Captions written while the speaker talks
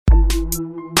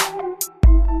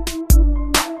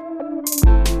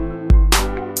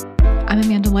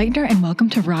Leitner, and welcome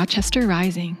to Rochester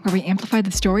Rising, where we amplify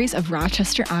the stories of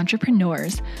Rochester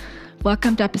entrepreneurs.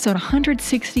 Welcome to episode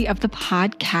 160 of the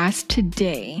podcast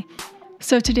today.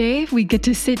 So today we get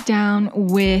to sit down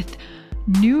with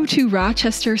new to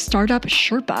Rochester startup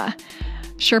Shrpa.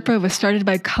 Shrpa was started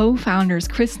by co-founders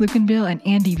Chris Lukenbill and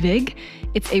Andy Vig.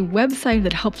 It's a website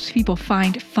that helps people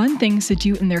find fun things to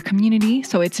do in their community.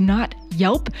 So it's not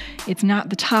Yelp, it's not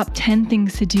the top 10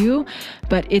 things to do,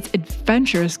 but it's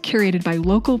adventures curated by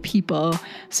local people.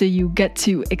 So you get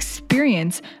to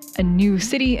experience a new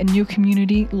city, a new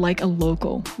community like a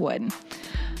local would.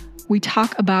 We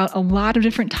talk about a lot of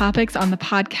different topics on the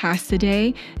podcast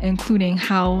today, including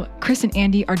how Chris and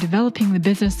Andy are developing the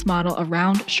business model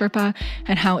around Shrpa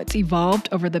and how it's evolved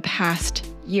over the past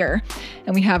year.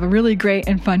 And we have a really great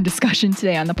and fun discussion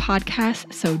today on the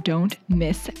podcast, so don't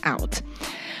miss out.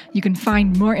 You can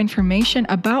find more information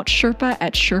about Shrpa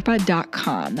at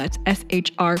shrpa.com. That's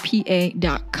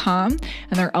shrpa.com.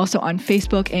 And they're also on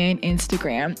Facebook and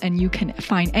Instagram. And you can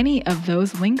find any of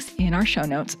those links in our show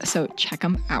notes, so check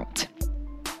them out.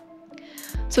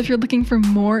 So if you're looking for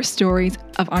more stories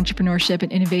of entrepreneurship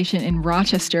and innovation in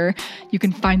Rochester, you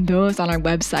can find those on our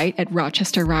website at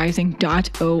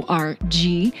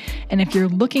rochesterrising.org. And if you're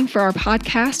looking for our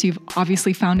podcast, you've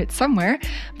obviously found it somewhere,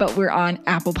 but we're on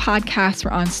Apple Podcasts,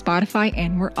 we're on Spotify,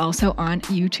 and we're also on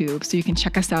YouTube. So you can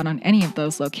check us out on any of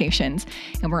those locations.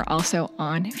 And we're also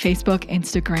on Facebook,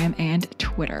 Instagram, and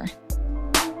Twitter.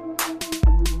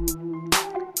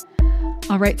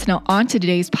 All right, so now on to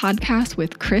today's podcast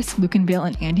with Chris Lukenbill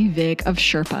and Andy Vig of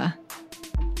Shrpa.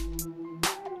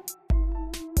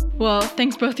 Well,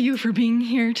 thanks both of you for being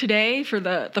here today for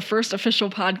the first official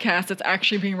podcast that's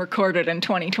actually being recorded in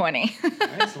 2020.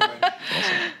 Excellent.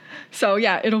 Awesome. So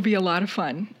yeah, it'll be a lot of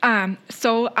fun.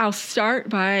 So I'll start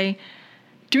by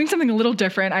doing something a little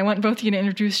different. I want both of you to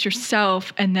introduce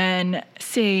yourself and then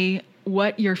say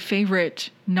what your favorite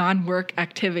non-work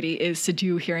activity is to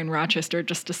do here in Rochester,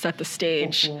 just to set the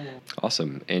stage.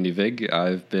 Awesome. Andy Vig.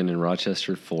 I've been in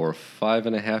Rochester for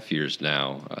 5.5 years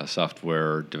now, a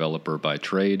software developer by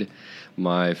trade.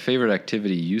 My favorite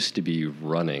activity used to be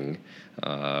running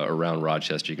around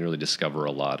Rochester. You can really discover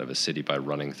a lot of a city by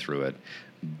running through it.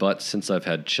 But since I've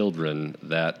had children,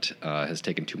 that has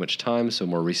taken too much time. So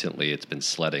more recently, it's been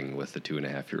sledding with the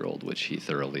 2.5-year-old, which he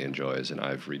thoroughly enjoys. And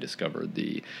I've rediscovered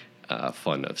the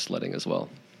fun of sledding as well.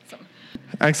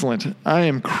 Excellent. I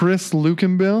am Chris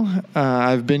Lukenbill.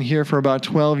 I've been here for about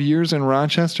 12 years in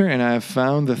Rochester, and I have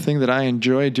found the thing that I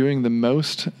enjoy doing the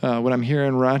most when I'm here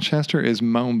in Rochester is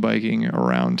mountain biking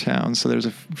around town. So there's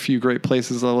a few great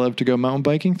places I love to go mountain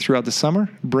biking throughout the summer,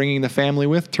 bringing the family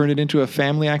with, turn it into a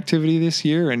family activity this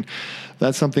year, and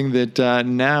that's something that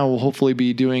now we'll hopefully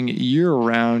be doing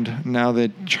year-round now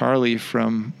that Charlie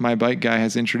from My Bike Guy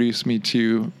has introduced me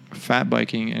to fat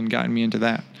biking and gotten me into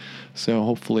that. So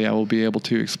hopefully I will be able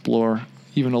to explore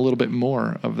even a little bit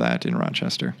more of that in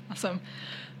Rochester. Awesome.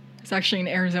 I was actually in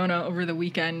Arizona over the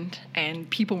weekend, and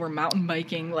people were mountain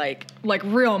biking, like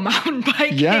real mountain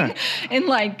biking. Yeah. And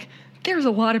there's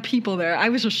a lot of people there. I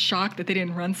was just shocked that they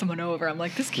didn't run someone over. I'm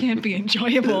like, this can't be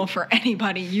enjoyable for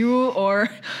anybody, you or...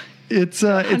 It's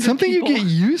something people. You get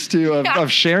used to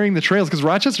of sharing the trails, because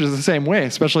Rochester is the same way,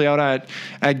 especially out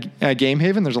at Game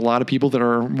Haven. There's a lot of people that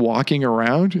are walking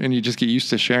around, and you just get used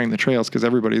to sharing the trails because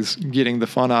everybody's getting the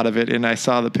fun out of it. And I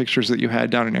saw the pictures that you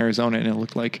had down in Arizona, and it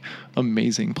looked like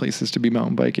amazing places to be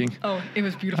mountain biking. Oh, it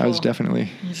was beautiful. I was definitely.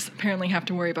 You just apparently have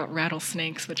to worry about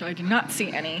rattlesnakes, which I did not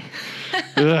see any.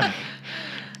 Ugh.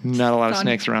 Not a lot of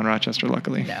snakes around Rochester,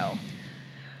 luckily. No.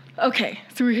 Okay,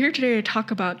 so we're here today to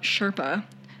talk about Shrpa,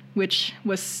 which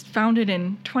was founded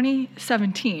in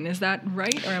 2017. Is that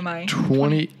right? Or am I?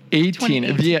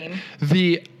 2018.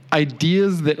 The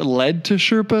ideas that led to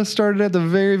Shrpa started at the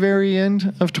very, very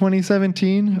end of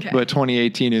 2017. Okay. But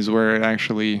 2018 is where it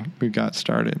actually got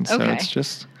started. So it's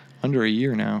just under a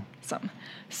year now. Awesome.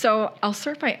 So I'll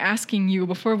start by asking you,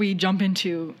 before we jump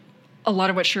into a lot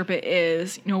of what Shrpa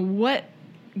is, what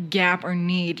gap or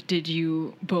need did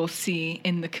you both see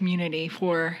in the community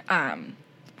for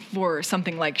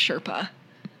something like Shrpa?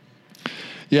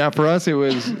 Yeah, for us it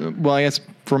was, well, I guess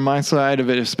from my side of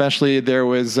it especially, there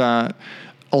was a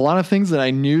lot of things that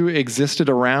I knew existed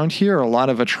around here, a lot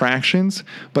of attractions,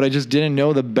 but I just didn't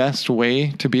know the best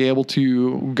way to be able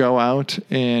to go out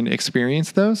and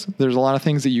experience those. There's a lot of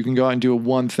things that you can go out and do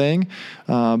one thing,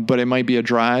 but it might be a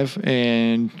drive,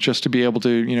 and just to be able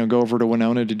to, go over to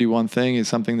Winona to do one thing is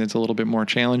something that's a little bit more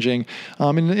challenging.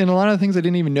 And a lot of things I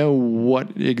didn't even know what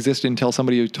existed until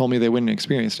somebody told me they wouldn't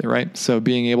experienced it, right? So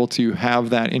being able to have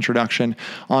that introduction.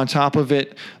 On top of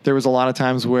it, there was a lot of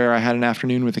times where I had an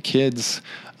afternoon with the kids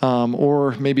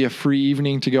or maybe a free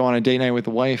evening to go on a date night with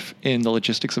the wife. And the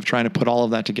logistics of trying to put all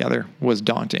of that together was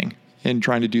daunting, and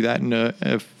trying to do that in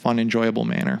a fun, enjoyable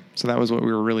manner. So that was what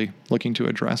we were really looking to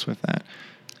address with that.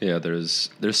 Yeah,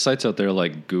 there's sites out there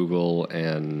like Google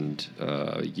and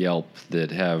Yelp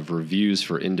that have reviews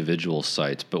for individual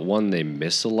sites, but one, they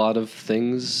miss a lot of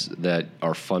things that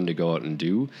are fun to go out and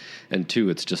do, and two,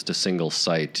 it's just a single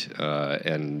site,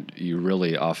 and you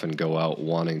really often go out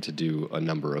wanting to do a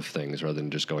number of things rather than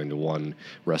just going to one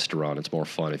restaurant. It's more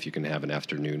fun if you can have an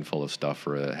afternoon full of stuff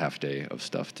or a half day of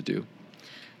stuff to do.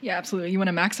 Yeah, absolutely. You want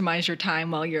to maximize your time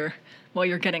while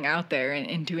you're getting out there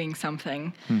and doing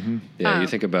something. Mm-hmm. Yeah, you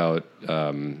think about,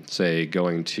 say,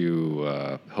 going to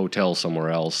a hotel somewhere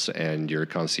else and your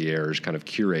concierge kind of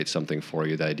curates something for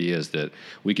you. The idea is that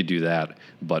we could do that,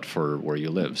 but for where you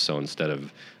live. So instead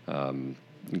of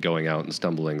going out and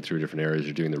stumbling through different areas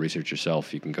or doing the research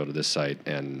yourself, you can go to this site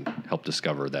and help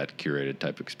discover that curated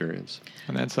type experience.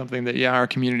 And that's something that, our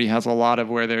community has a lot of,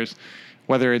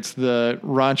 whether it's the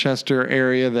Rochester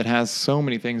area that has so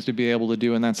many things to be able to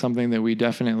do, and that's something that we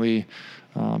definitely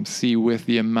see with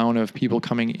the amount of people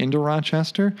coming into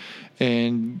Rochester,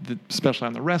 and especially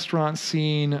on the restaurant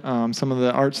scene, some of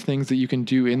the arts things that you can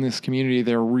do in this community,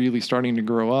 they're really starting to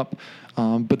grow up.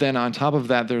 But then on top of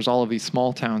that, there's all of these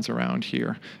small towns around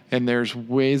here, and there's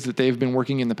ways that they've been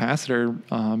working in the past that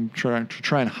are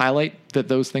try and highlight that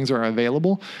those things are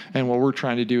available. And what we're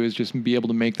trying to do is just be able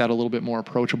to make that a little bit more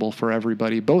approachable for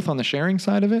everybody, both on the sharing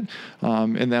side of it,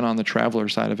 and then on the traveler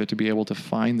side of it, to be able to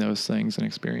find those things and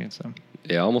experience them.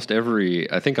 Yeah,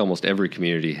 I think almost every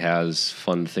community has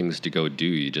fun things to go do.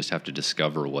 You just have to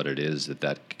discover what it is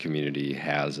that community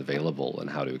has available and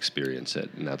how to experience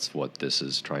it. And that's what this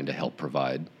is trying to help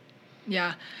provide.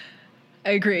 Yeah,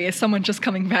 I agree. As someone just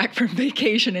coming back from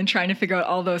vacation and trying to figure out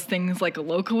all those things like a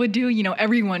local would do,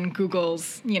 everyone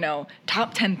Googles,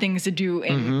 top 10 things to do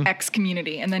in X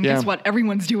community. And then guess what?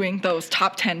 Everyone's doing those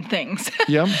top 10 things.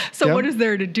 Yep. So what is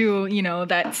there to do,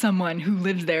 that someone who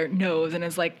lives there knows and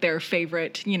is like their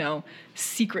favorite,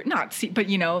 secret,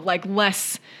 but, like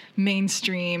less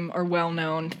mainstream or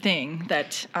well-known thing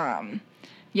that,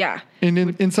 yeah. And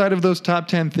inside of those top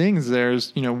 10 things,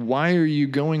 there's, why are you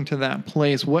going to that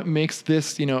place? What makes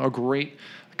this, a great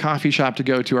coffee shop to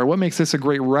go to? Or what makes this a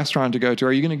great restaurant to go to?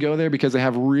 Are you going to go there because they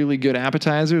have really good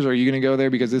appetizers? Or are you going to go there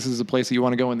because this is a place that you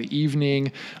want to go in the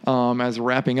evening as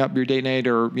wrapping up your date night?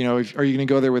 Or, are you going to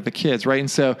go there with the kids, right? And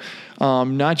so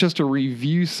not just a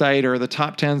review site or the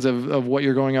top 10s of what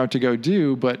you're going out to go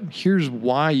do, but here's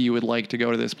why you would like to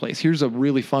go to this place. Here's a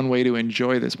really fun way to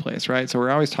enjoy this place, right? So we're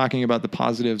always talking about the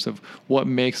positives of what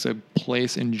makes a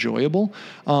place enjoyable.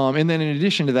 And then in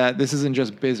addition to that, this isn't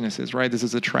just businesses, right? This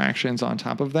is attractions on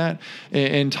top of that,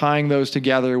 and tying those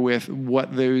together with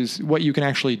what you can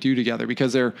actually do together,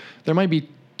 because there might be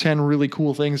 10 really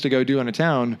cool things to go do in a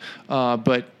town,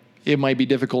 but it might be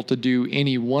difficult to do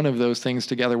any one of those things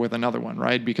together with another one,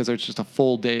 right? Because it's just a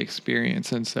full day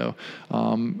experience. And so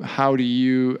how do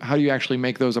you actually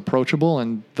make those approachable?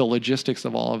 And the logistics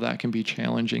of all of that can be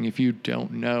challenging if you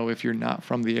don't know, if you're not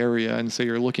from the area. And so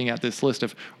you're looking at this list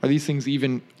of, are these things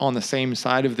even on the same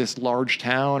side of this large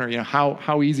town? Or,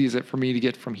 how easy is it for me to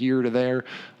get from here to there?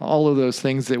 All of those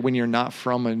things that when you're not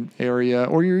from an area,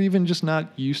 or you're even just not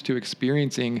used to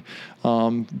experiencing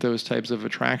those types of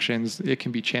attractions, it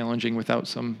can be challenging without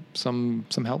some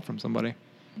help from somebody.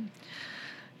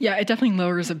 Yeah, it definitely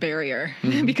lowers a barrier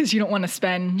because you don't want to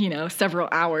spend, several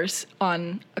hours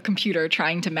on a computer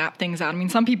trying to map things out. I mean,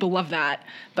 some people love that,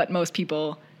 but most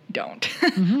people don't.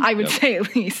 I would say,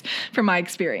 at least from my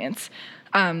experience.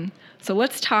 So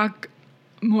let's talk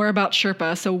more about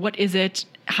Shrpa. So what is it?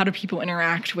 How do people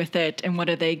interact with it? And what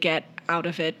do they get out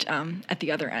of it at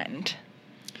the other end?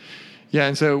 Yeah,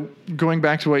 and so going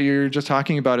back to what you're just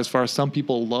talking about, as far as some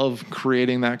people love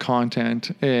creating that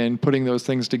content and putting those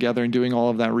things together and doing all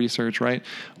of that research, right?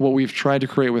 What we've tried to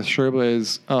create with Shrpa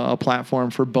is a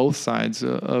platform for both sides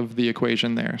of the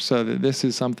equation there. So that this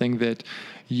is something that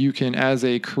you can, as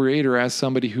a creator, as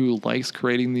somebody who likes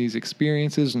creating these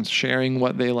experiences and sharing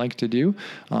what they like to do,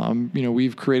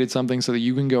 we've created something so that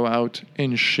you can go out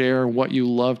and share what you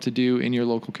love to do in your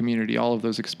local community, all of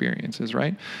those experiences,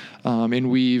 right?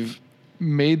 And we've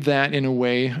made that in a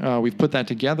way, we've put that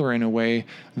together in a way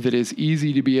that is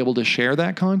easy to be able to share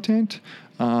that content,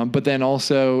 but then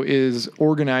also is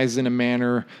organized in a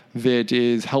manner that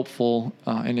is helpful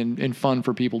and fun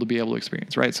for people to be able to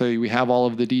experience, right? So we have all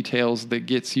of the details that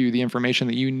gets you the information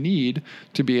that you need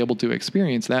to be able to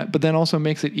experience that, but then also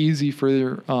makes it easy for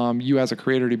you as a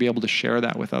creator to be able to share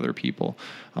that with other people.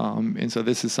 And so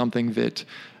this is something that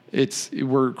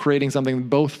we're creating something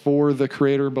both for the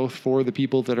creator, both for the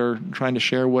people that are trying to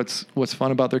share what's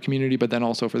fun about their community, but then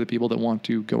also for the people that want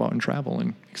to go out and travel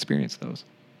and experience those.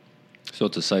 So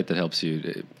it's a site that helps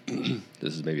you.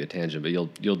 This is maybe a tangent, but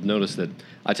you'll notice that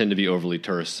I tend to be overly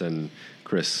terse, and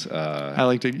Chris. I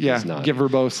like to give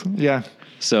verbose. Yeah.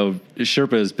 So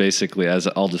Shrpa is basically, as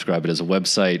I'll describe it, as a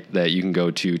website that you can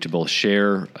go to both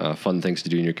share fun things to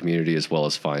do in your community as well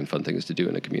as find fun things to do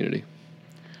in a community.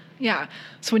 Yeah.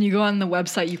 So when you go on the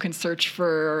website, you can search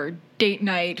for date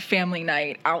night, family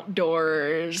night,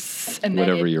 outdoors, and then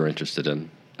whatever you're interested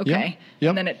in. Okay. Yep.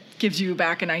 And then it gives you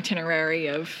back an itinerary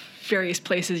of various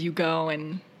places you go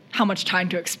and how much time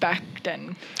to expect,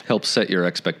 and help set your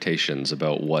expectations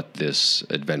about what this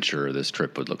adventure, this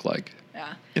trip would look like.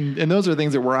 Yeah. And those are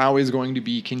things that we're always going to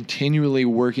be continually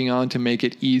working on to make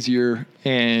it easier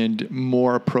and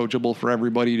more approachable for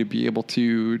everybody to be able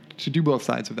to do both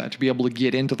sides of that, to be able to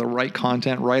get into the right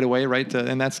content right away, right?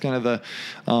 And that's kind of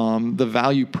the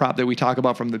value prop that we talk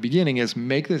about from the beginning is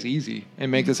make this easy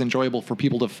and make this enjoyable for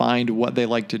people to find what they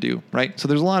like to do, right? So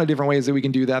there's a lot of different ways that we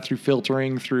can do that through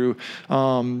filtering, through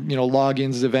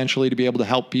logins eventually to be able to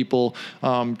help people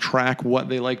track what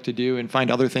they like to do and find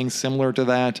other things similar to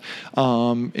that.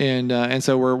 And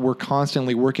so we're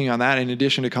constantly working on that, in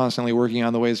addition to constantly working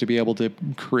on the ways to be able to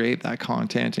create that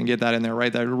content and get that in there,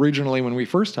 right? That originally, when we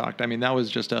first talked, I mean, that was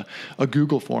just a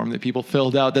Google form that people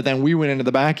filled out that then we went into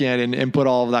the back end and put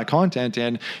all of that content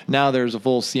in. Now there's a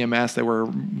full CMS that we're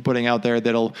putting out there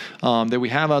that we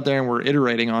have out there, and we're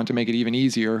iterating on to make it even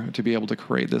easier to be able to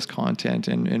create this content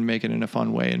and make it in a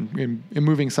fun way and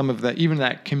moving some of that, even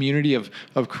that community of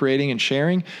creating and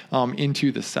sharing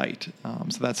into the site.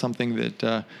 So that's something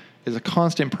that is a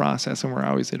constant process, and we're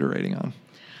always iterating on.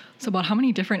 So about how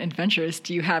many different adventures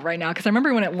do you have right now? Because I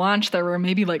remember when it launched, there were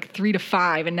maybe like 3 to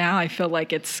 5, and now I feel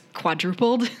like it's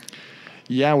quadrupled.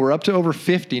 Yeah, we're up to over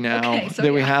 50 now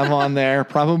we have on there.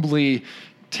 Probably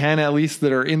 10 at least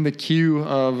that are in the queue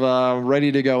of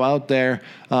ready to go out there.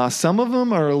 Some of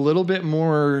them are a little bit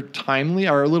more timely,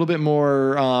 or a little bit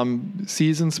more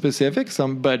season specific.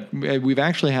 But we've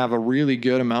actually have a really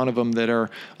good amount of them that are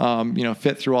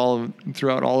fit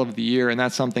throughout all of the year, and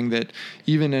that's something that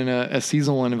even in a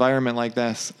seasonal environment like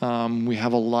this, we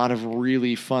have a lot of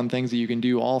really fun things that you can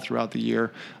do all throughout the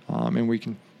year, and we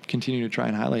can continue to try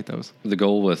and highlight those. The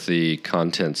goal with the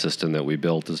content system that we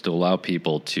built is to allow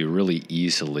people to really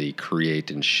easily create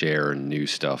and share new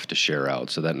stuff to share out.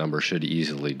 So that number should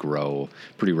easily grow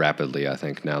pretty rapidly, I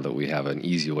think, now that we have an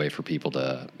easy way for people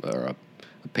to, or a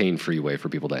pain-free way for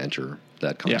people to enter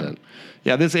that content.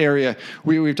 Yeah, this area,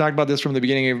 we've talked about this from the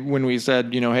beginning when we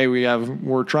said, hey,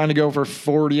 we're trying to go for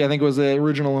 40, I think was the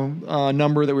original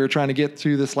number that we were trying to get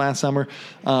to this last summer.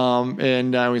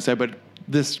 And we said, but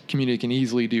this community can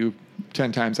easily do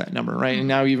 10 times that number, right? And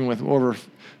now even with over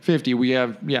 50, we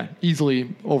have,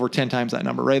 easily over 10 times that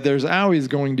number, right? There's always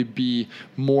going to be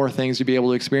more things to be able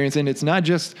to experience. And it's not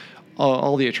just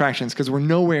all the attractions, because we're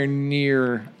nowhere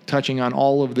near touching on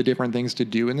all of the different things to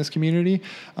do in this community.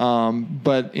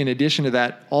 But in addition to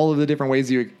that, all of the different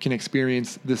ways you can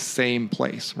experience the same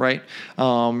place, right?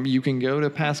 You can go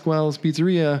to Pasquale's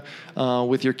Pizzeria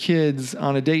with your kids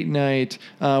on a date night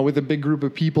with a big group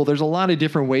of people. There's a lot of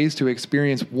different ways to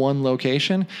experience one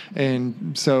location.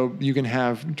 And so you can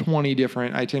have 20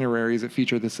 different itineraries that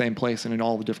feature the same place and in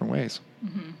all the different ways.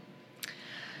 Mm-hmm.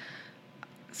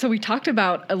 So we talked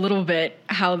about a little bit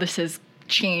how this has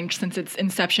changed since its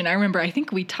inception. I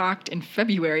think we talked in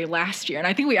February last year, and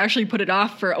I think we actually put it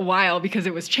off for a while because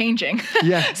it was changing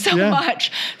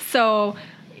much. So,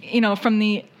 from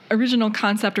the original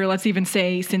concept, or let's even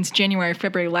say since January,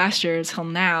 February last year till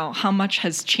now, how much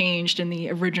has changed in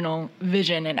the original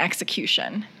vision and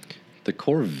execution? The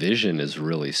core vision is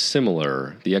really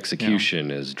similar. The execution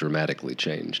is dramatically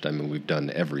changed. I mean, we've done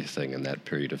everything in that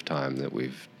period of time that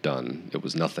we've done. It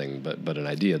was nothing but an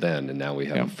idea then, and now we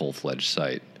have a full-fledged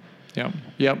site.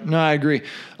 Yep. No, I agree.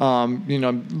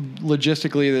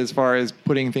 Logistically, as far as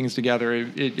putting things together,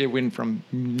 it went from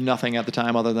nothing at the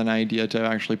time other than an idea to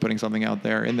actually putting something out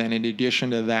there. And then in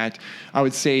addition to that, I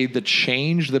would say the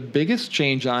biggest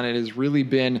change on it has really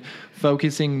been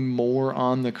focusing more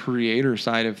on the creator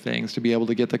side of things to be able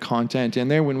to get the content in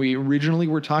there. When we originally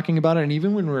were talking about it, and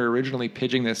even when we were originally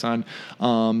pitching this on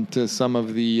to some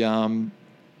of the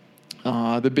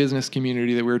the business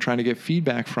community that we were trying to get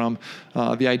feedback from,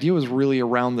 the idea was really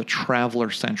around the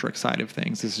traveler-centric side of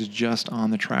things. This is just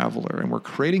on the traveler, and we're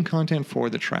creating content for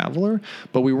the traveler,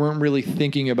 but we weren't really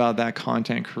thinking about that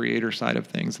content creator side of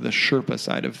things, the Shrpa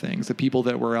side of things, the people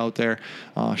that were out there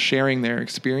sharing their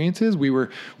experiences. We were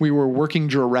working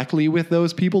directly with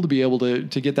those people to be able to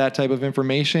get that type of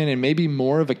information and maybe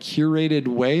more of a curated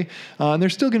way. And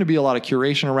there's still going to be a lot of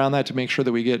curation around that to make sure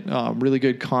that we get really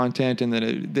good content and that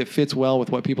it fits well with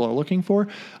what people are looking for.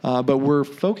 But we're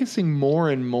focusing more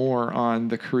and more on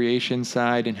the creation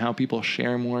side and how people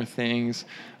share more things.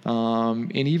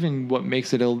 And even what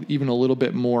makes it even a little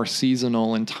bit more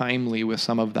seasonal and timely with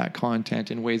some of that content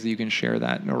in ways that you can share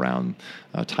that around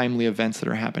timely events that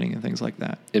are happening and things like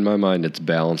that. In my mind, it's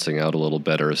balancing out a little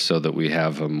better so that we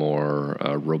have a more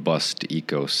robust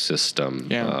ecosystem.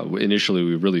 Yeah. Initially,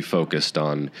 we really focused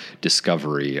on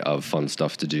discovery of fun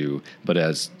stuff to do, but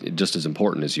just as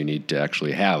important as you need to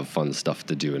actually have fun stuff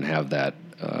to do and have that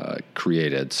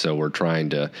created. So we're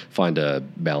trying to find a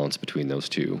balance between those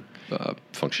two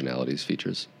functionalities,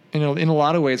 features. In a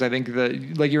lot of ways, I think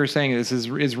that, like you were saying, this is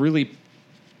really,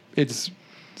 it's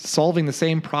solving the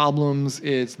same problems.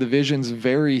 The vision's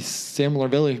very similar,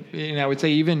 and I would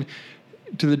say even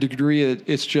to the degree that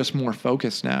it's just more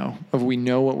focused now. We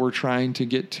know what we're trying to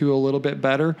get to a little bit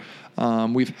better.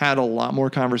 We've had a lot more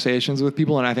conversations with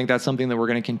people, and I think that's something that we're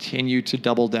going to continue to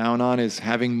double down on, is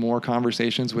having more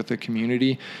conversations with the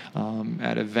community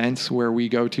at events where we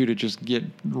go to just get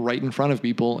right in front of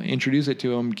people, introduce it to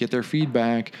them, get their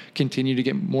feedback, continue to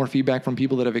get more feedback from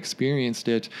people that have experienced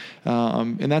it.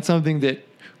 And that's something that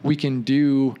we can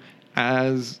do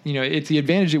as, it's the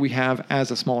advantage that we have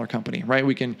as a smaller company, right?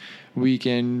 We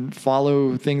can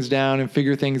follow things down and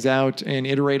figure things out and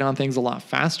iterate on things a lot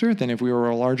faster than if we were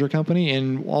a larger company.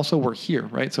 And also we're here,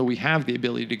 right? So we have the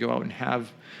ability to go out and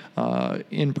have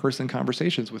in-person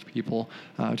conversations with people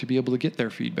to be able to get their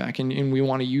feedback. And we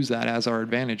want to use that as our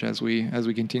advantage as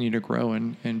we continue to grow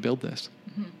and build this.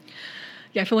 Mm-hmm.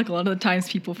 Yeah, I feel like a lot of the times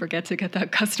people forget to get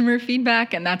that customer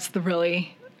feedback, and that's the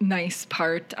really nice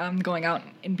part, going out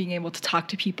and being able to talk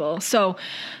to people. So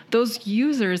those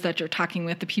users that you're talking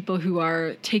with, the people who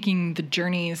are taking the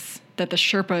journeys that the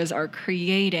Sherpas are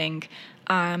creating,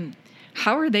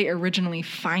 how are they originally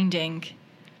finding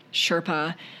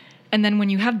Sherpa? And then when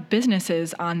you have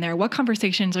businesses on there, what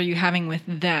conversations are you having with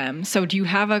them? So do you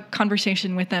have a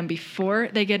conversation with them before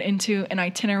they get into an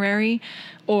itinerary,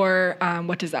 or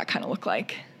what does that kind of look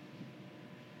like?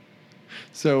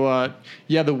 So,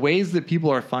 the ways that people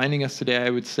are finding us today, I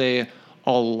would say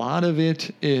a lot of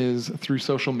it is through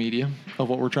social media of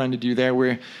what we're trying to do there.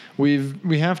 We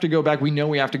have to go back. We know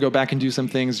we have to go back and do some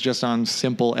things just on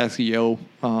simple SEO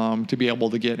to be able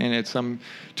to get in it.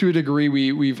 To a degree,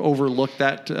 we've overlooked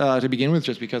that to begin with,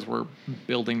 just because we're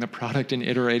building the product and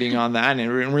iterating on that,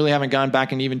 and we really haven't gone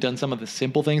back and even done some of the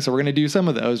simple things. So we're going to do some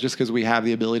of those just because we have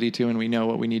the ability to, and we know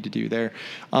what we need to do there.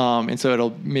 And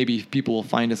so maybe people will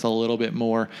find us a little bit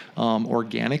more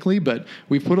organically, but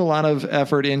we've put a lot of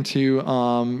effort into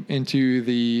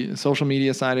the social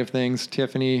media side of things.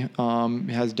 Tiffany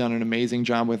has done an amazing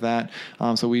job with that.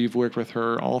 So we've worked with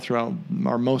her all throughout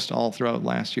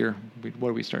last year. What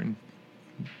are we starting?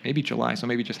 Maybe July, so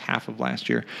maybe just half of last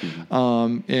year.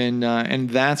 Mm-hmm. And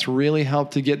that's really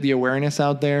helped to get the awareness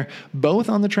out there, both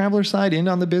on the traveler side and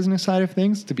on the business side of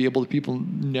things, to be able to people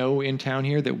know in town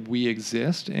here that we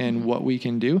exist and what we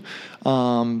can do.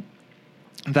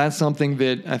 That's something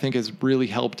that I think has really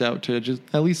helped out to just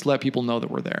at least let people know that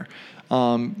we're there.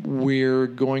 We're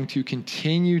going to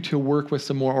continue to work with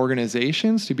some more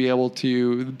organizations to be able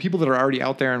to, people that are already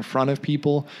out there in front of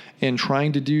people and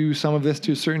trying to do some of this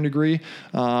to a certain degree,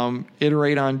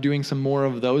 iterate on doing some more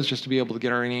of those just to be able to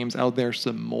get our names out there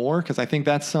some more, because I think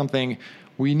that's something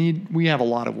we have a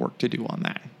lot of work to do on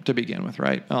that to begin with,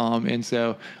 right? And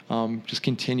so just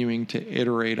continuing to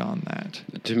iterate on that.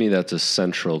 To me, that's a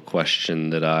central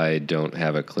question that I don't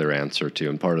have a clear answer to.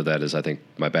 And part of that is, I think,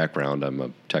 my background. I'm a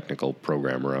technical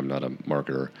programmer. I'm not a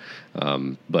marketer.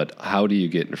 But how do you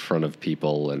get in front of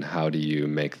people, and how do you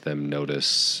make them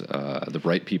notice, the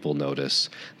right people notice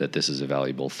that this is a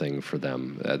valuable thing for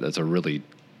them? That's a really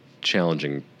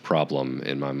challenging problem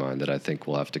in my mind that I think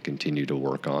we'll have to continue to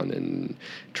work on and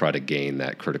try to gain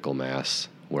that critical mass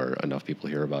where enough people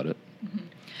hear about it.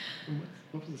 Mm-hmm.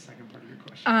 What was the second part of your question?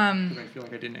 question? Because I feel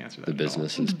like I didn't answer that. The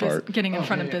businesses part. Getting in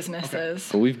front of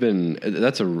businesses. Okay. Well,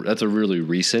 that's a really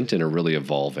recent and a really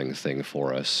evolving thing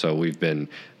for us. So we've been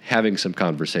having some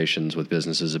conversations with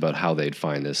businesses about how they'd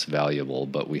find this valuable,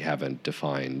 but we haven't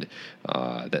defined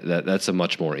that's a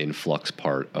much more influx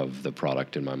part of the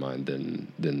product in my mind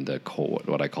than the core,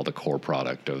 what I call the core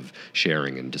product of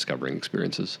sharing and discovering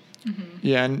experiences. Mm-hmm.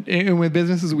 Yeah, and with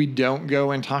businesses, we don't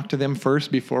go and talk to them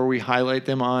first before we highlight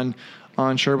them on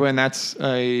Shrpa, and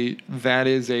that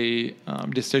is a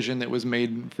decision that was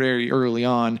made very early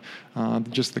on.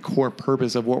 Just the core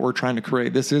purpose of what we're trying to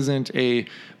create. This isn't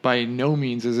by no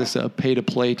means is this a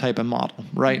pay-to-play type of model,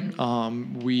 right?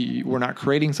 Mm-hmm. We're not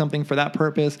creating something for that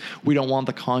purpose. We don't want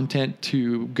the content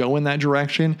to go in that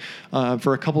direction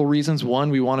for a couple of reasons.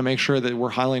 One, we want to make sure that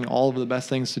we're highlighting all of the best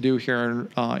things to do here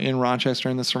in Rochester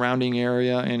and the surrounding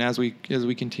area, and as we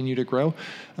continue to grow,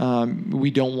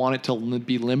 we don't want it to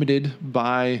be limited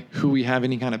by who we have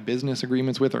any kind of business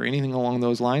agreements with or anything along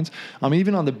those lines.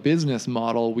 Even on the business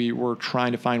model, we're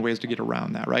trying to find ways to get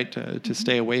around that, right? To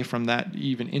stay away from that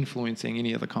even influencing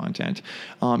any of the content.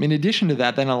 In addition to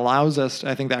that, then allows us,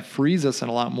 I think that frees us in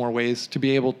a lot more ways to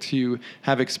be able to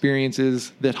have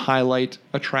experiences that highlight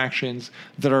attractions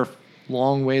that are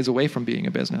long ways away from being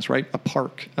a business, right? A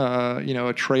park,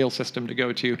 a trail system to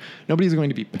go to. Nobody's going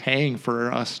to be paying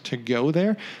for us to go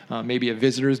there. Maybe a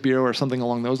visitor's bureau or something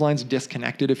along those lines,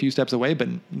 disconnected a few steps away, but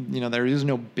there is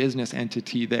no business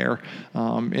entity there.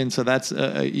 And so that's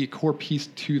a core piece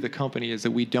to the company, is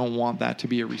that we don't want that to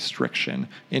be a restriction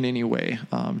in any way,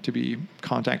 to be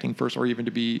contacting first or even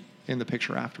to be in the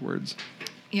picture afterwards.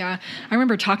 Yeah, I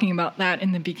remember talking about that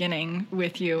in the beginning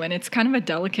with you, and it's kind of a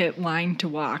delicate line to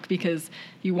walk because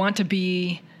you have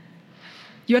to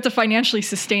financially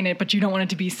sustain it, but you don't want it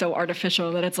to be so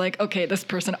artificial that it's like, okay, this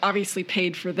person obviously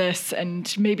paid for this,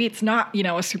 and maybe it's not,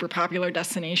 a super popular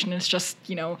destination. It's just,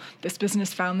 this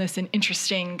business found this an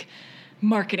interesting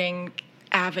marketing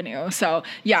avenue. So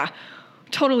yeah,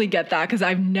 totally get that, because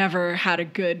I've never had a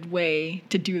good way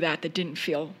to do that didn't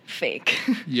feel fake.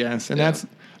 Yes, and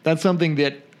that's something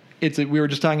that we were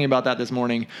just talking about that this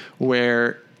morning,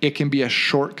 where it can be a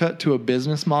shortcut to a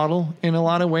business model in a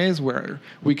lot of ways, where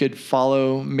we could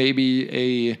follow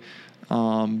maybe a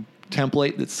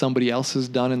template that somebody else has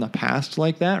done in the past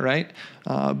like that, right?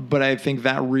 But I think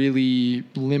that really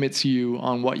limits you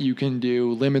on what you can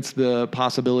do, limits the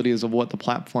possibilities of what the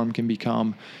platform can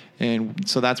become. And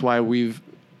so that's why we've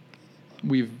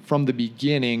from the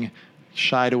beginning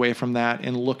shied away from that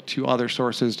and looked to other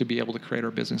sources to be able to create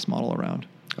our business model around.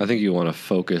 I think you want to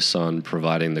focus on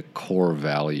providing the core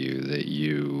value that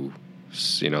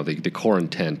the core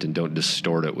intent, and don't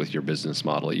distort it with your business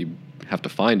model. You have to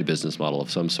find a business model of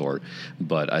some sort,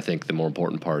 but I think the more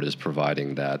important part is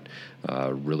providing that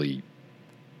really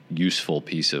useful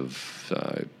piece of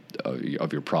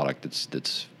your product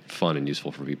that's fun and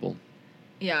useful for people.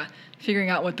 Yeah, figuring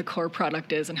out what the core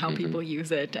product is and how people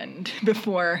use it, and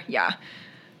before,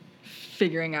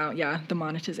 figuring out, the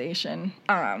monetization.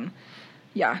 I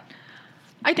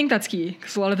think that's key,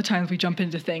 because a lot of the times we jump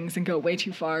into things and go way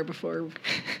too far before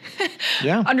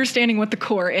understanding what the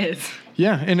core is.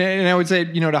 Yeah, and I would say,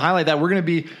 to highlight that, we're going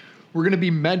to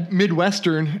be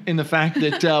Midwestern in the fact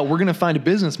that we're going to find a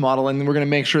business model, and we're going to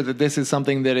make sure that this is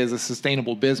something that is a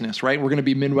sustainable business, right? We're going to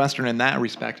be Midwestern in that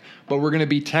respect, but we're going to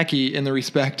be techie in the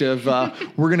respect of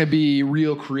we're going to be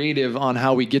real creative on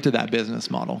how we get to that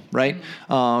business model, right?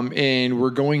 And we're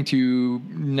going to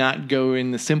not go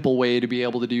in the simple way to be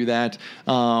able to do that.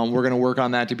 We're going to work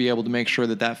on that to be able to make sure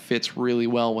that fits really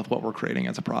well with what we're creating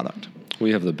as a product.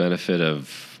 We have the benefit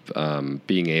of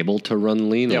being able to run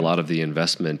lean. Yep. A lot of the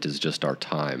investment is just our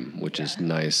time, which is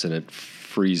nice, and it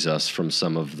frees us from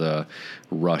some of the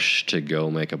rush to go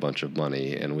make a bunch of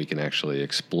money, and we can actually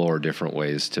explore different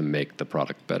ways to make the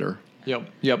product better.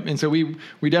 Yep. And so we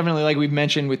definitely, like we've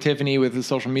mentioned with Tiffany, with the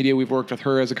social media, we've worked with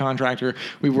her as a contractor.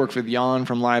 We've worked with Jan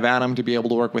from Live Atom to be able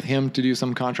to work with him to do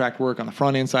some contract work on the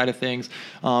front end side of things.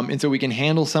 And so we can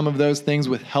handle some of those things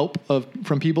with help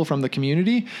from people from the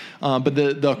community. But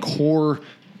the core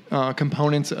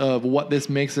components of what this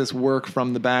makes us work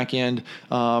from the back end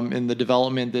and the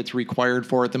development that's required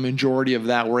for it, the majority of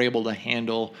that we're able to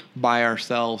handle by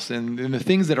ourselves. And the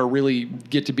things that are really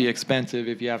get to be expensive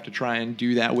if you have to try and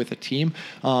do that with a team,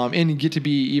 and get to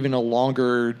be even a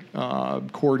longer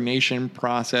coordination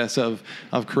process of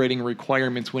creating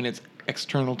requirements when it's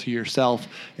external to yourself.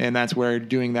 And that's where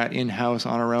doing that in-house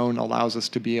on our own allows us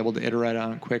to be able to iterate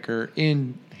on it quicker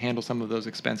and handle some of those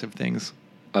expensive things.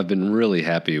 I've been really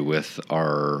happy with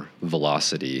our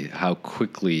velocity, how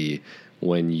quickly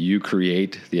when you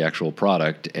create the actual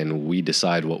product and we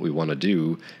decide what we want to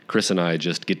do, Chris and I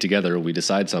just get together, we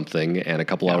decide something, and a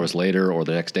couple hours later, or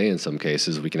the next day in some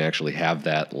cases, we can actually have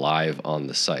that live on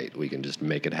the site. We can just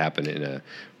make it happen in a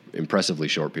impressively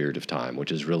short period of time,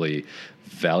 which is really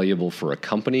valuable for a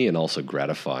company and also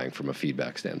gratifying from a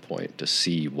feedback standpoint to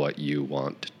see what you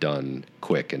want done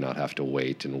quick and not have to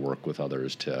wait and work with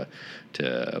others to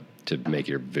make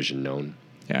your vision known.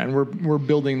 Yeah, and we're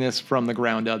building this from the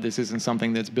ground up. This isn't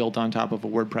something that's built on top of a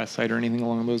WordPress site or anything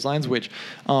along those lines, which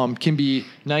can be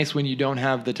nice when you don't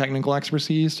have the technical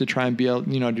expertise to try and be able,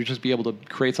 to just be able to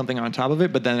create something on top of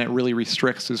it. But then it really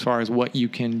restricts as far as what you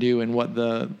can do and what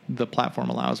the platform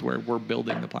allows. Where we're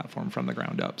building the platform from the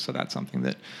ground up, so that's something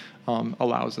that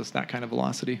allows us that kind of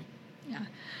velocity. Yeah.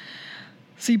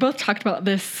 So you both talked about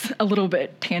this a little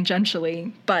bit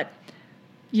tangentially, but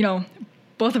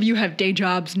both of you have day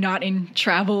jobs not in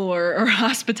travel or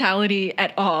hospitality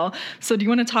at all. So do you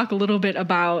want to talk a little bit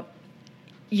about,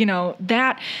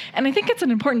 that? And I think it's an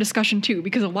important discussion too,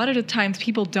 because a lot of the times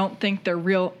people don't think they're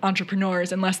real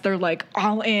entrepreneurs unless they're like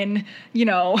all in,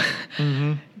 doing,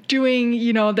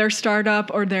 their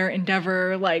startup or their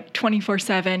endeavor like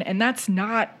 24/7. And that's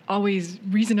not always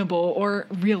reasonable or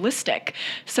realistic.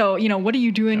 So, what do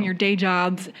you do in your day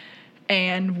jobs,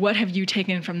 and what have you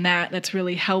taken from that's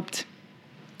really helped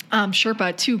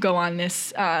Shrpa to go on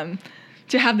this, to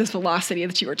have this velocity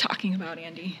that you were talking about,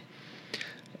 Andy?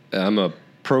 I'm a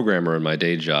programmer in my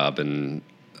day job, and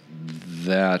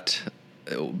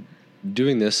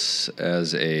doing this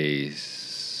as a,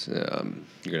 you're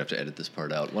gonna have to edit this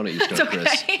part out. Why don't you start,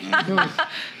 Chris?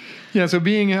 Yeah, so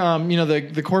being,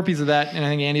 the core piece of that, and I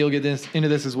think Andy will get into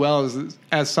this as well, is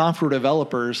as software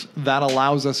developers, that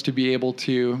allows us to be able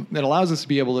to,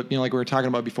 like we were talking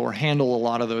about before, handle a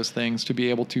lot of those things, to be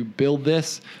able to build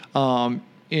this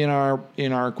in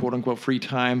our quote unquote free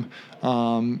time,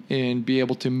 and be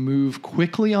able to move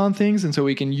quickly on things, and so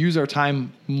we can use our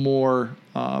time more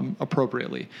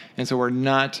appropriately. And so we're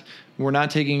not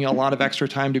taking a lot of extra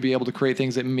time to be able to create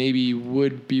things that maybe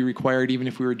would be required even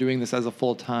if we were doing this as a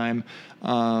full time,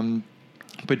 but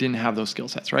didn't have those skill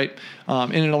sets, right?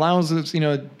 And it allows us,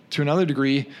 to another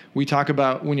degree, we talk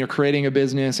about when you're creating a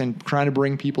business and trying to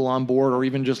bring people on board, or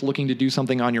even just looking to do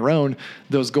something on your own,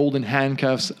 those golden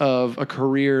handcuffs of a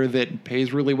career that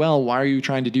pays really well. Why are you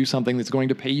trying to do something that's going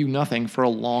to pay you nothing for a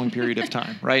long period of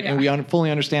time, right? Yeah. And we fully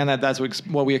understand that that's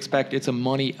what we expect. It's a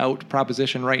money out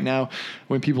proposition right now.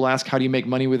 When people ask, how do you make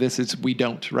money with this? We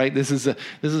don't, right? This is a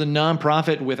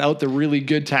nonprofit without the really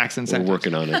good tax incentives. We're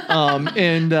working on it.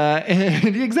 And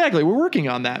exactly, we're working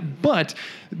on that. But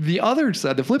the other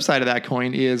side, the flip side of that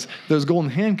coin, is those golden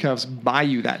handcuffs buy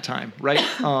you that time, right?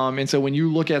 And so when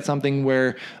you look at something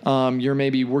where you're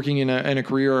maybe working in a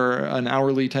career or an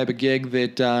hourly type of gig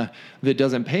that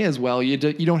doesn't pay as well,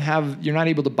 you're not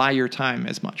able to buy your time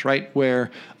as much, right?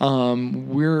 Where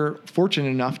we're fortunate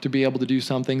enough to be able to do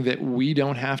something that we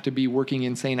don't have to be working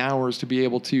insane hours to be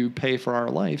able to pay for our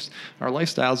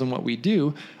lifestyles and what we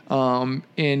do.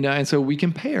 And so we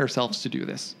can pay ourselves to do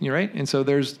this, right? And so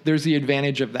there's the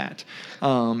advantage of that.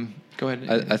 Go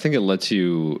ahead. I think it lets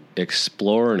you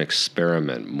explore and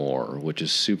experiment more, which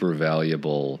is super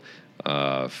valuable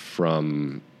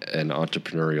from an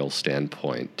entrepreneurial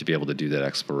standpoint, to be able to do that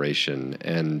exploration.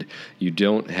 And you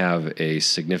don't have a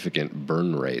significant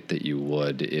burn rate that you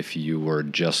would if you were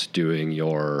just doing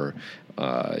your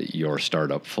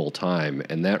startup full time.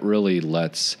 And that really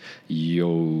lets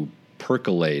you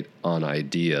percolate on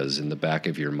ideas in the back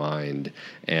of your mind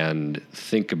and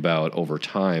think about over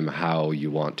time how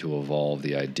you want to evolve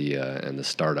the idea and the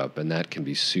startup, and that can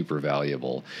be super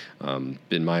valuable.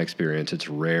 In my experience, it's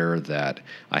rare that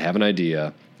I have an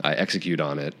idea, I execute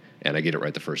on it, and I get it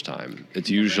right the first time. It's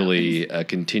usually a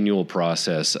continual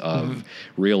process of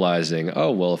realizing, oh,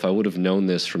 well, if I would have known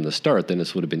this from the start, then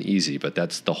this would have been easy. But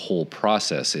that's the whole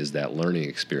process, is that learning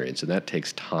experience, and that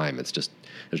takes time. It's just,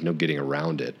 there's no getting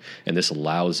around it. And this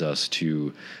allows us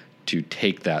to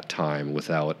take that time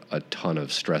without a ton of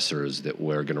stressors that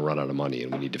we're going to run out of money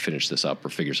and we need to finish this up or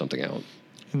figure something out.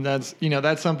 And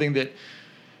that's something that,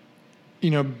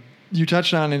 you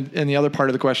touched on in the other part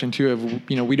of the question too,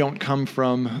 of, we don't come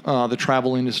from the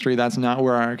travel industry. That's not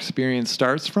where our experience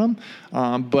starts from.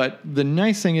 But the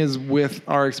nice thing is, with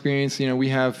our experience, we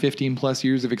have 15 plus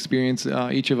years of experience,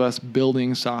 each of us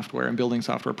building software and building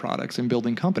software products and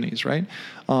building companies, right?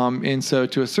 And so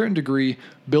to a certain degree,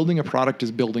 building a product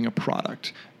is building a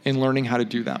product. and learning how to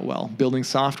do that well. Building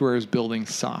software is building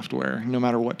software, no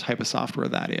matter what type of software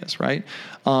that is, right?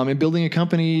 And building a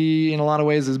company in a lot of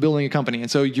ways is building a company.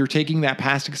 And so you're taking that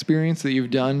past experience that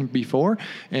you've done before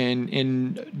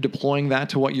and deploying that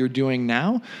to what you're doing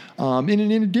now. And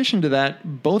in addition to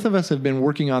that, both of us have been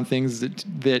working on things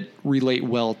that relate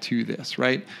well to this,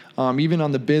 right? Even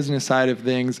on the business side of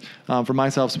things, for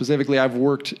myself specifically, I've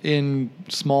worked in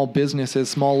small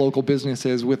local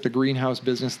businesses with the greenhouse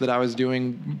business that I was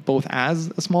doing both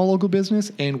as a small local business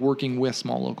and working with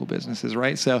small local businesses,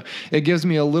 right? So it gives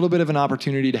me a little bit of an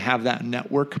opportunity to have that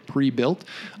network pre-built,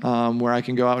 where I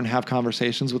can go out and have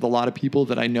conversations with a lot of people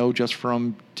that I know just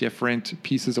from different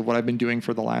pieces of what I've been doing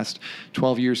for the last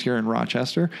 12 years here in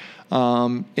Rochester.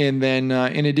 And then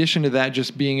in addition to that,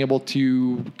 just being able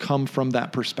to come from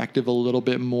that perspective a little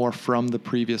bit more from the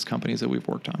previous companies that we've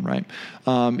worked on, right?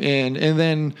 And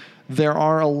then there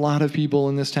are a lot of people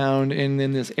in this town and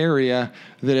in this area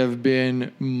that have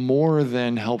been more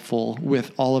than helpful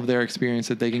with all of their experience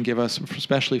that they can give us,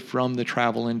 especially from the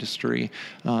travel industry,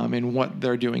 and what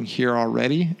they're doing here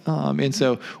already. And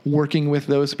so working with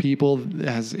those people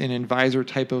as an advisor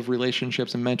type of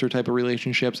relationships and mentor type of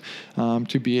relationships,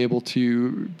 to be able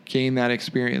to gain that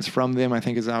experience from them, I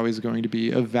think is always going to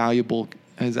be a valuable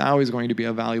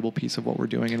piece of what we're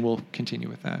doing, and we'll continue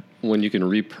with that. When you can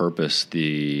repurpose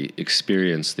the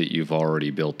experience that you've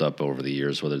already built up over the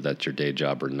years, whether that's your day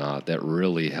job or not, that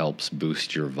really helps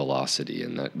boost your velocity,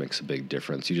 and that makes a big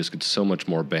difference. You just get so much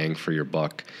more bang for your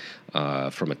buck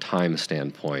from a time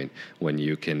standpoint when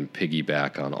you can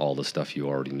piggyback on all the stuff you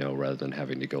already know rather than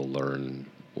having to go learn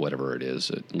whatever it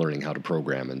is. Learning how to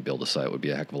program and build a site would be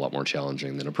a heck of a lot more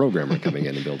challenging than a programmer coming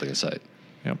in and building a site.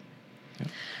 Yep.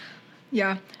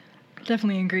 Yeah,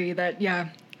 definitely agree that,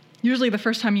 usually the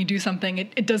first time you do something,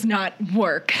 it does not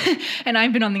work. And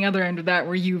I've been on the other end of that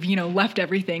where you've, left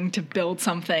everything to build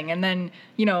something. And then,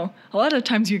 a lot of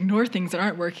times you ignore things that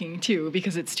aren't working too,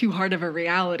 because it's too hard of a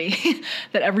reality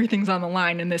that everything's on the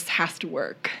line and this has to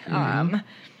work. Mm-hmm.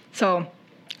 So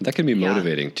that can be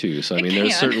motivating too. So,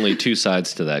 there's certainly two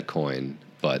sides to that coin,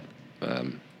 but,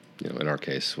 in our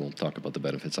case, we'll talk about the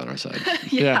benefits on our side.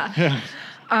 Yeah.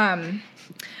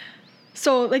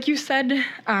 So like you said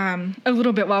a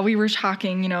little bit while we were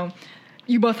talking,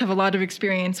 you both have a lot of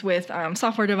experience with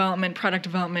software development, product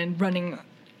development, running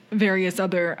various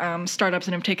other startups,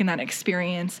 and have taken that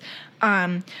experience.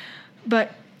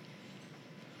 But,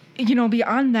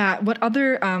 beyond that, what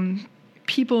other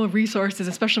people, resources,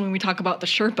 especially when we talk about the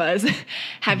Shrpas,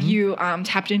 have you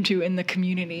tapped into in the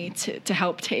community to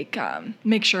help make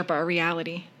Shrpa a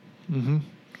reality? Mm-hmm.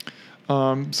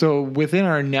 So within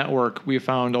our network, we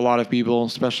found a lot of people,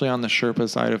 especially on the Shrpa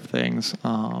side of things,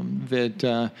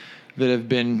 that have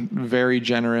been very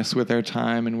generous with their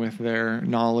time and with their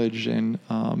knowledge and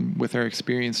with their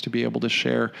experience to be able to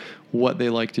share what they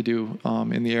like to do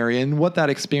in the area and what that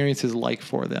experience is like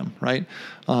for them, right?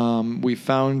 We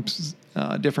found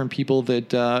different people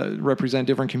that represent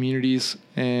different communities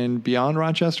and beyond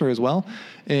Rochester as well.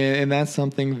 And that's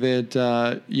something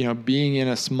that, being in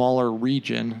a smaller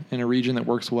region, in a region that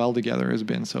works well together, has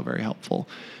been so very helpful.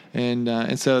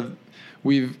 And so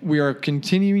we are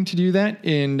continuing to do that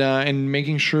and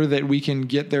making sure that we can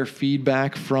get their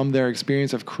feedback from their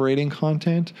experience of creating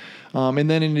content. And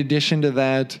then in addition to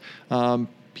that,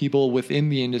 people within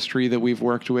the industry that we've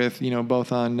worked with,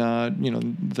 both on,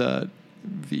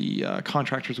 the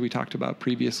contractors we talked about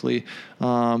previously,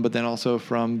 but then also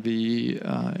from the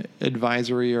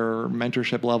advisory or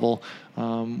mentorship level,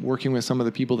 working with some of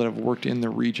the people that have worked in the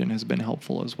region has been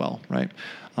helpful as well, right?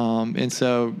 And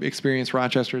so Experience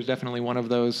Rochester is definitely one of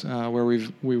those where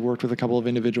we've worked with a couple of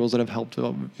individuals that have helped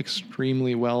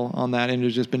extremely well on that, and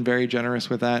has just been very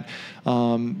generous with that,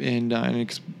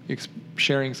 and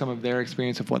sharing some of their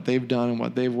experience of what they've done and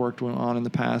what they've worked on in the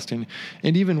past, and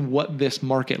even what this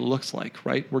market looks like,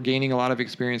 right? We're gaining a lot of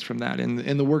experience from that, and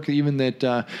the work even that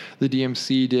the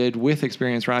DMC did with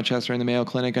Experience Rochester and the Mayo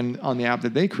Clinic on the app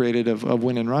that they created of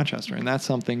Win in Rochester. And that's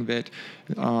something that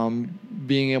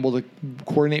being able to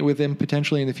coordinate with them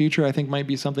potentially in the future, I think might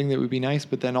be something that would be nice.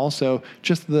 But then also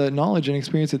just the knowledge and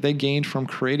experience that they gained from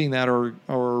creating that or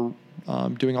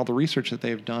doing all the research that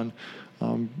they've done,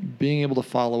 being able to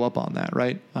follow up on that,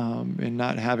 right? And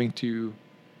not having to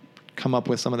come up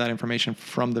with some of that information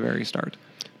from the very start.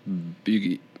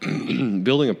 To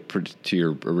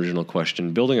your original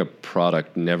question, building a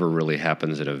product never really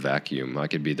happens in a vacuum. I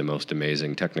could be the most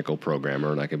amazing technical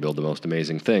programmer and I could build the most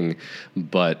amazing thing,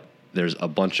 but there's a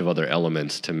bunch of other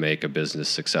elements to make a business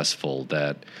successful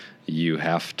that you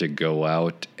have to go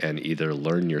out and either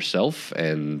learn yourself,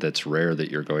 and that's rare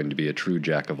that you're going to be a true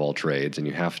jack of all trades, and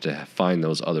you have to find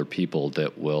those other people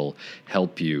that will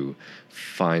help you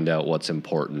find out what's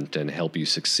important and help you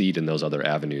succeed in those other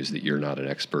avenues that you're not an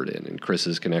expert in. And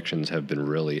Chris's connections have been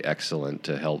really excellent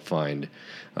to help find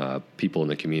people in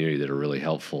the community that are really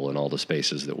helpful in all the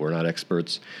spaces that we're not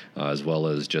experts, as well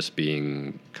as just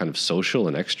being kind of social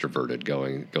and extroverted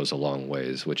goes a long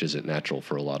ways, which isn't natural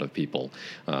for a lot of people,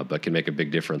 but can make a big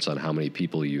difference on how many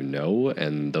people you know,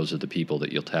 and those are the people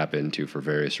that you'll tap into for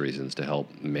various reasons to help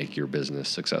make your business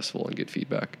successful and get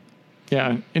feedback.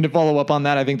 Yeah, and to follow up on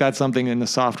that, I think that's something in the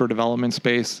software development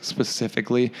space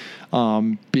specifically.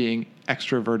 Being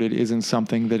extroverted isn't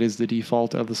something that is the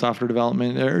default of the software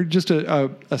development or just a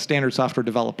standard software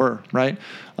developer, right?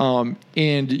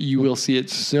 And you will see it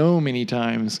so many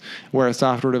times where a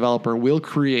software developer will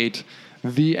create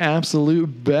the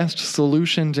absolute best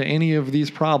solution to any of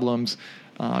these problems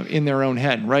in their own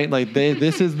head, right? Like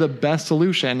this is the best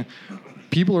solution.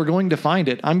 People are going to find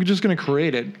it. I'm just going to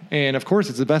create it. And of course,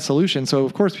 it's the best solution. So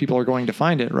of course, people are going to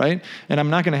find it, right? And I'm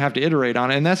not going to have to iterate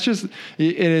on it. And that's just,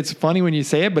 it's funny when you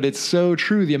say it, but it's so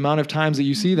true. The amount of times that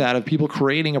you see that of people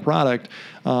creating a product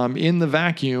in the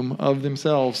vacuum of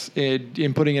themselves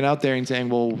in putting it out there and saying,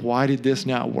 well, why did this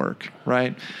not work,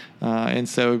 right? And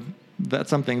so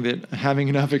that's something that having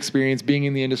enough experience, being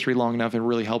in the industry long enough, it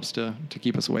really helps to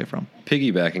keep us away from.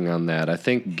 Piggybacking on that, I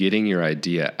think getting your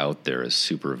idea out there is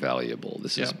super valuable.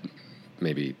 This is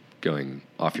maybe going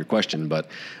off your question,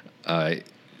 but I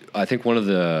think one of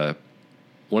the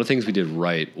things we did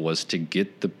right was to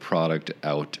get the product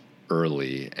out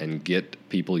early and get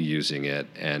people using it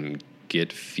and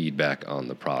get feedback on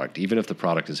the product. Even if the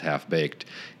product is half-baked,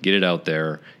 get it out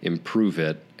there, improve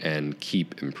it, and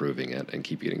keep improving it and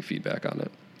keep getting feedback on it.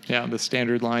 Yeah, the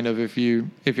standard line of if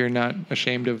you're not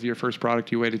ashamed of your first product,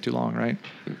 you waited too long, right?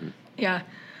 Mm-hmm. Yeah,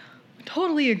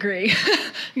 totally agree.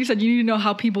 You said you need to know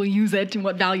how people use it and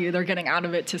what value they're getting out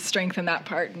of it to strengthen that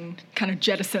part and kind of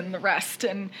jettison the rest.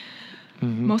 And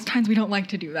most times we don't like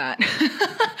to do that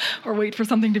or wait for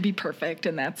something to be perfect,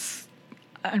 and that's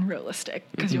unrealistic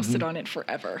because you'll sit on it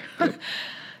forever. Yep.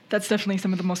 That's definitely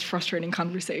some of the most frustrating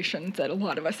conversations that a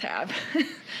lot of us have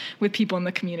with people in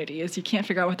the community is you can't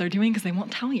figure out what they're doing because they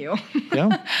won't tell you.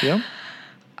 Yeah.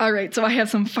 All right, so I have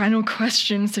some final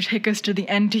questions to take us to the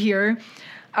end here.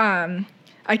 I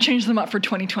changed them up for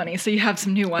 2020, so you have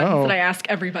some new ones that I ask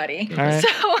everybody. All right.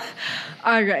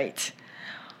 All right.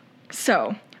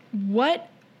 So, what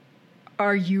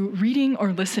are you reading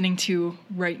or listening to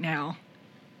right now?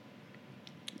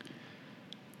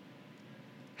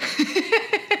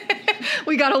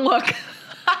 We gotta look.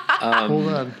 Hold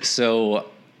on. So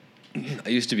I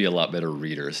used to be a lot better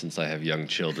reader since I have young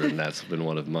children. That's been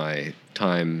one of my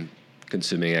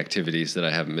time-consuming activities that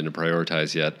I haven't been to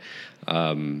prioritize yet.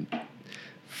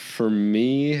 For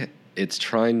me, it's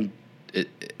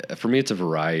a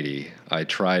variety.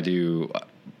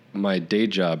 My day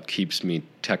job keeps me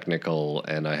technical,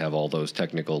 and I have all those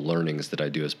technical learnings that I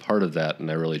do as part of that,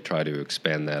 and I really try to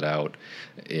expand that out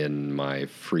in my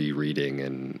free reading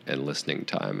and listening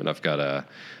time. And I've got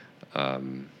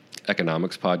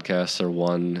economics podcasts are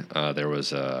one. There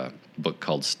was a book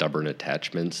called Stubborn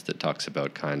Attachments that talks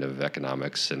about kind of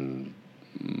economics and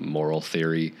moral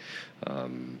theory.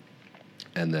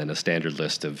 And then a standard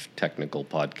list of technical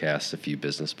podcasts, a few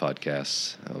business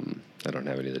podcasts. I don't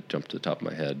have any that jump to the top of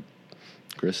my head.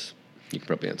 Chris, you can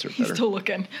probably answer it better. He's still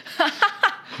looking. I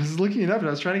was looking it up and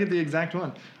I was trying to get the exact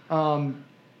one.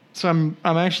 So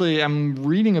I'm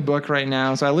reading a book right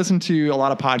now. So I listen to a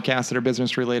lot of podcasts that are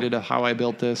business related to how I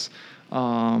built this.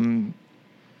 Rochester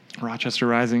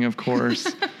Rising, of course.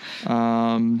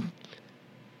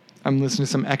 I'm listening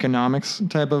to some economics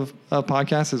type of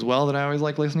podcasts as well that I always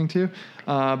like listening to.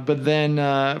 But then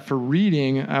for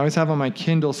reading, I always have on my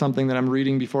Kindle something that I'm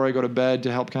reading before I go to bed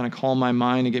to help kind of calm my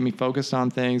mind and get me focused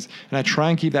on things. And I try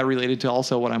and keep that related to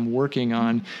also what I'm working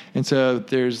on. And so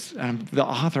there's the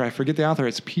author, I forget the author,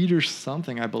 it's Peter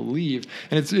something, I believe.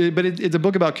 And it's a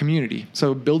book about community,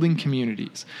 so building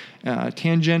communities.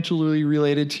 Tangentially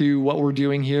related to what we're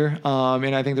doing here.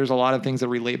 And I think there's a lot of things that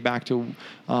relate back to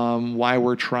why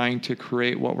we're trying to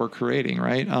create what we're creating,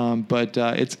 right? But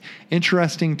it's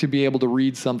interesting to be able to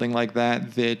read something like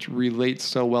that relates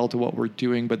so well to what we're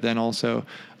doing, but then also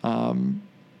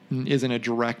isn't a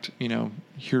direct,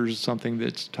 here's something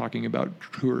that's talking about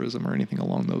tourism or anything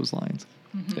along those lines.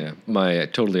 Mm-hmm. Yeah, my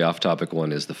totally off-topic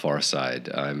one is The Far Side.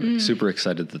 I'm super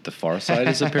excited that The Far Side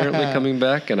is apparently coming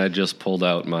back, and I just pulled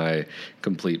out my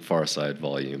complete Far Side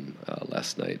volume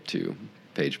last night to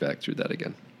page back through that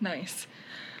again. Nice.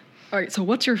 All right, so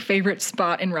what's your favorite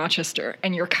spot in Rochester?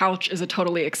 And your couch is a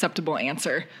totally acceptable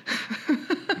answer.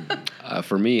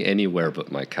 For me, anywhere but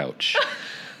my couch.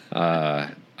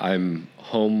 I'm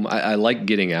home. I like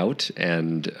getting out,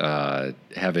 and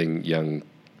having young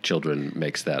children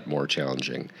makes that more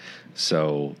challenging.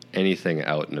 So anything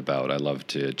out and about. I love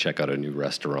to check out a new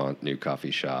restaurant, new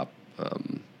coffee shop,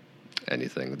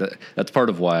 anything. That's part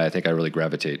of why I think I really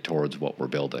gravitate towards what we're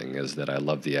building, is that I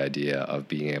love the idea of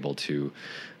being able to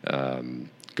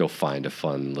go find a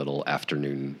fun little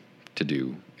afternoon to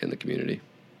do in the community.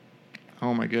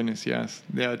 Oh my goodness, yes.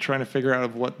 Yeah, trying to figure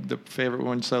out what the favorite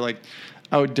one. So like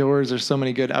outdoors, there's so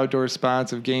many good outdoor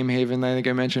spots. Of Game Haven, I think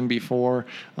I mentioned before,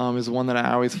 is one that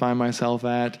I always find myself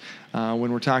at.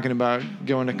 When we're talking about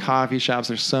going to coffee shops,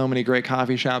 there's so many great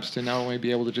coffee shops to not only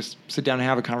be able to just sit down and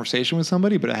have a conversation with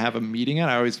somebody, but to have a meeting at.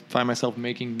 I always find myself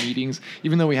making meetings.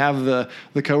 Even though we have the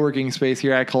co-working space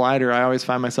here at Collider, I always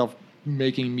find myself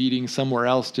making meetings somewhere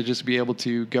else to just be able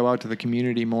to go out to the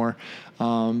community more.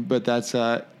 But that's,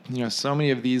 so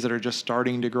many of these that are just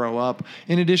starting to grow up,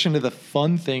 in addition to the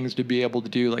fun things to be able to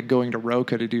do, like going to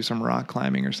Roca to do some rock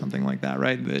climbing or something like that,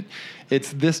 right? That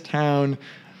it's this town.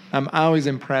 I'm always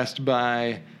impressed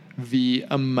by the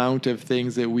amount of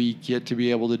things that we get to be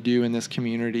able to do in this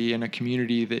community, in a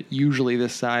community that usually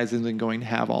this size isn't going to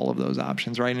have all of those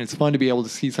options, right? And it's fun to be able to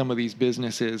see some of these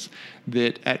businesses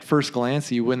that at first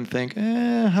glance you wouldn't think,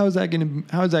 how is that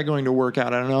going to work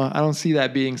out? I don't know. I don't see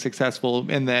that being successful.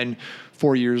 And then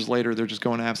 4 years later, they're just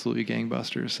going absolutely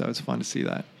gangbusters. So it's fun to see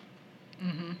that.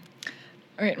 Mm-hmm.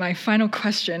 All right, my final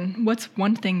question. What's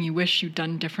one thing you wish you'd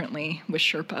done differently with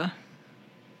Shrpa?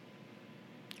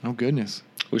 Oh, goodness.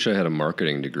 Wish I had a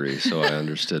marketing degree so I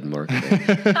understood marketing.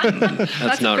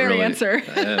 That's not a fair answer.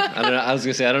 I don't know. I was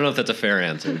going to say, I don't know if that's a fair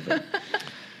answer. But.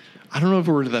 I don't know if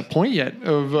we're to that point yet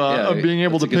of being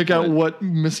able to pick out what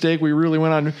mistake we really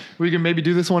went on. We can maybe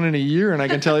do this one in a year, and I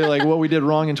can tell you like what we did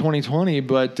wrong in 2020.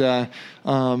 But as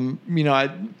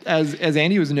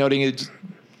Andy was noting,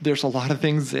 there's a lot of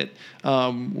things that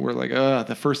were like,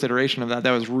 the first iteration of that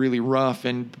was really rough,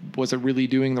 and was it really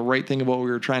doing the right thing of what we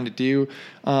were trying to do?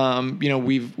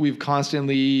 We've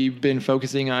constantly been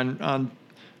focusing on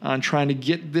trying to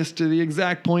get this to the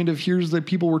exact point of here's the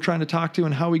people we're trying to talk to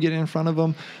and how we get in front of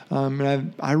them.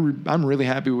 And I'm really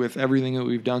happy with everything that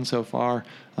we've done so far,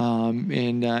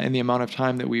 and the amount of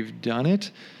time that we've done it.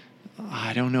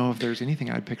 I don't know if there's anything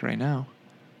I'd pick right now.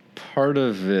 Part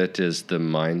of it is the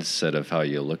mindset of how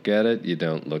you look at it. You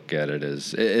don't look at it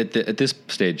as, at this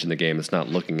stage in the game, it's not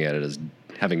looking at it as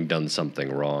having done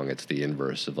something wrong. It's the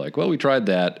inverse of like, well, we tried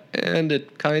that and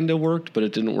it kind of worked, but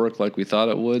it didn't work like we thought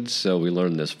it would. So we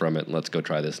learned this from it, and let's go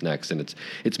try this next. And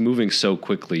it's moving so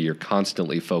quickly. You're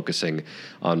constantly focusing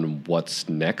on what's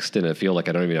next. And I feel like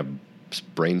I don't even have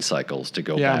brain cycles to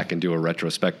go back and do a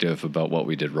retrospective about what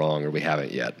we did wrong, or we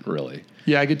haven't yet, really.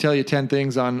 Yeah, I could tell you 10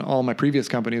 things on all my previous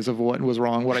companies of what was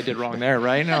wrong, what I did wrong there,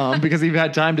 right? Because you've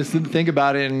had time to think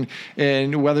about it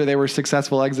and whether they were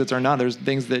successful exits or not. There's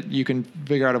things that you can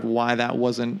figure out of why that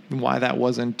wasn't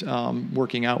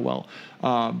working out well.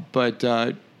 But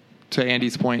to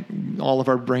Andy's point, all of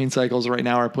our brain cycles right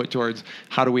now are put towards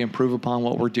how do we improve upon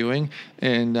what we're doing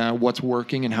and what's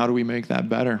working and how do we make that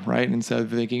better, right? Instead of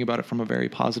thinking about it from a very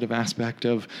positive aspect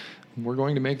of we're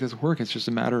going to make this work. It's just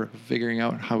a matter of figuring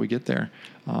out how we get there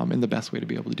and the best way to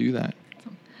be able to do that.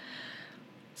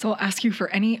 So I'll ask you for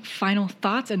any final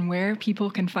thoughts and where people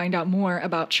can find out more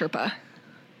about Shrpa.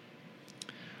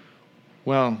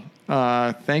 Well,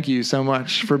 thank you so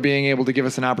much for being able to give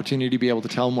us an opportunity to be able to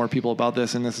tell more people about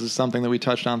this. And this is something that we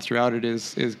touched on throughout it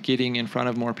is getting in front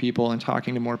of more people and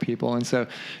talking to more people. And so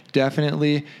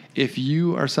definitely, if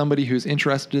you are somebody who's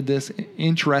interested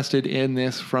in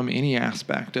this from any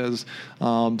aspect, as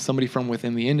somebody from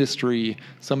within the industry,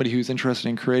 somebody who's interested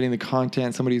in creating the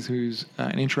content, somebody who's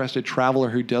an interested traveler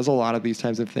who does a lot of these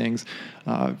types of things,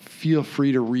 feel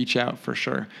free to reach out for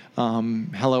sure.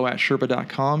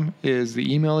 hello@shrpa.com is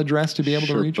the email address to be able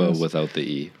to reach us. Shrpa without the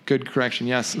E. Good correction,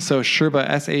 yes. So Shrpa,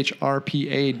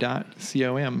 SHRPA.com,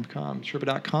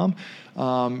 Shrpa.com.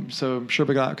 So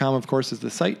Shrpa.com, of course, is the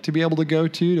site to be able to go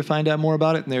to find out more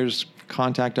about it. And there's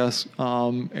contact us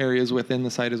areas within the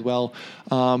site as well.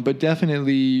 But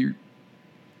definitely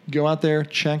go out there,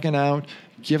 check it out.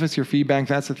 Give us your feedback.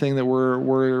 That's the thing that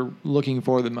we're looking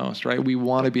for the most, right? We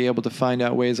want to be able to find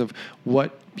out ways of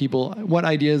what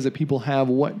ideas that people have,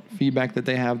 what feedback that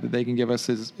they have that they can give us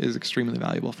is extremely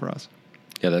valuable for us.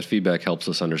 Yeah, that feedback helps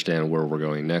us understand where we're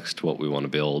going next, what we want to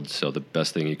build. So the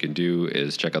best thing you can do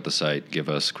is check out the site, give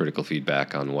us critical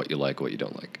feedback on what you like, what you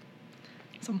don't like.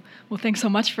 Awesome. Well, thanks so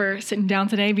much for sitting down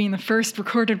today, being the first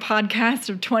recorded podcast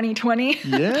of 2020.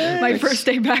 Yeah. My first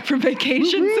day back from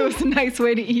vacation, so it's a nice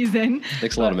way to ease in.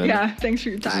 Thanks a lot, Amanda. Yeah, thanks for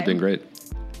your time. This has been great.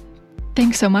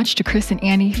 Thanks so much to Chris and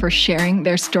Andy for sharing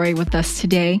their story with us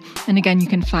today. And again, you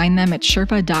can find them at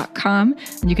Shrpa.com,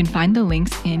 and you can find the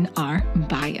links in our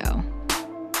bio.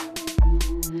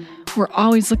 We're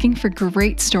always looking for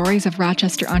great stories of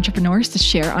Rochester entrepreneurs to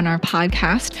share on our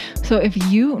podcast. So if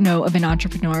you know of an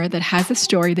entrepreneur that has a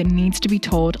story that needs to be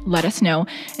told, let us know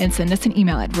and send us an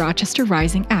email at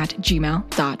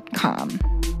rochesterrising@gmail.com.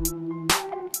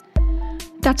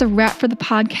 That's a wrap for the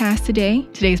podcast today.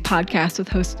 Today's podcast was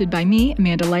hosted by me,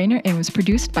 Amanda Leitner, and was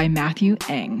produced by Matthew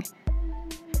Eng.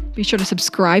 Be sure to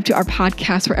subscribe to our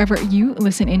podcast wherever you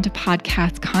listen into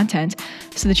podcast content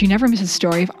so that you never miss a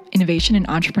story of innovation and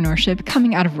entrepreneurship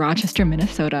coming out of Rochester,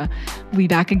 Minnesota. We'll be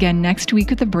back again next week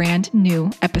with a brand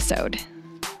new episode.